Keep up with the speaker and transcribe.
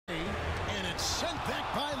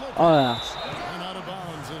Oh yeah. And out of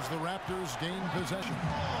bounds as the Raptors gain possession.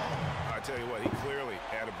 I tell you what, he clearly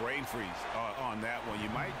had a brain freeze on that one. You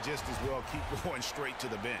might just as well keep going straight to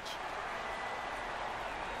the bench.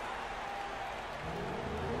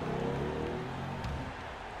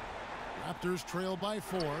 Raptors trail by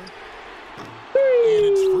 4. And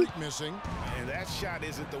it's Freak missing. And that shot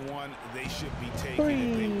isn't the one they should be taking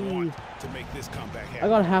if they want to make this comeback happen. I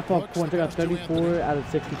got half off points. I got 34 out of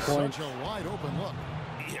 60 points. Such a wide open look.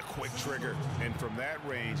 Yeah, quick trigger. And from that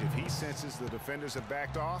range, if he senses the defenders have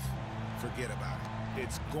backed off, forget about it.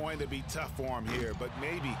 It's going to be tough for him here, but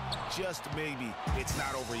maybe, just maybe, it's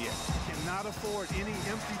not over yet. Cannot afford any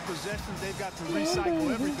empty possessions. They've got to recycle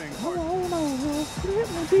everything.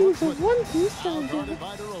 Guarded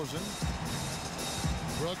by DeRozan.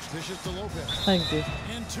 Brooks dishes to Lopez. Thank you.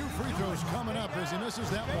 And 2 free throws coming up as he misses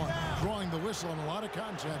that one. Drawing the whistle and a lot of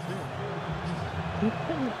contact there.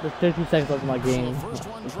 There's 13 seconds left in my game. So the first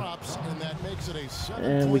one drops, and that makes it a 7-point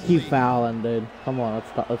And we keep lead. fouling, dude. Come on,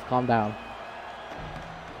 let's calm down.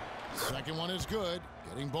 Second one is good.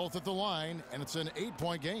 Getting both at the line, and it's an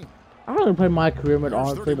 8-point game. I don't even play my career mode, There's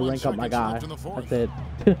honestly, to 31 rank up my seconds guy. left in the fourth. That's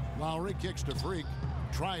it. Lowry kicks to Freak.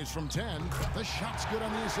 Tries from 10. The shot's good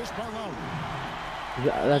on the assist by Lowry.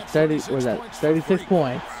 That's 30. What is that? 36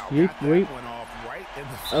 points. You three.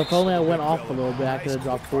 If only I went off a little bit, I could have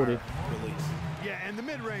dropped 40. Yeah, and the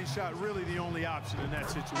mid-range shot really the only option in that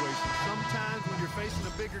situation. Sometimes when you're facing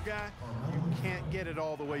a bigger guy, you can't get it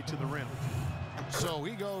all the way to the rim. So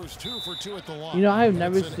he goes 2 for 2 at the line. You know, I've And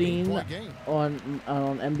never it's an seen 8-point game. on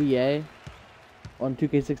NBA, on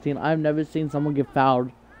 2K16, I've never seen someone get fouled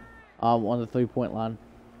on the 3-point line.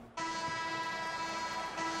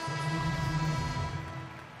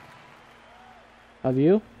 Have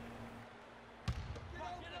you?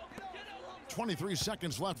 23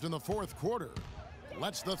 seconds left in the fourth quarter.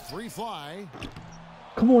 Lets the 3 fly.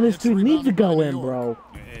 Come on, this It's dude needs to rebounded by go New in, York.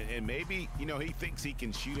 bro. And maybe, you know, he thinks he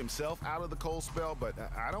can shoot himself out of the cold spell, but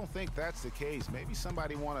I don't think that's the case. Maybe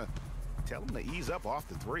somebody want to tell him to ease up off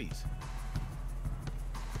the threes.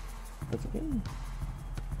 That's okay.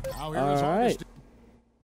 Now here is All right. August.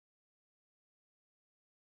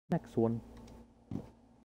 Next one.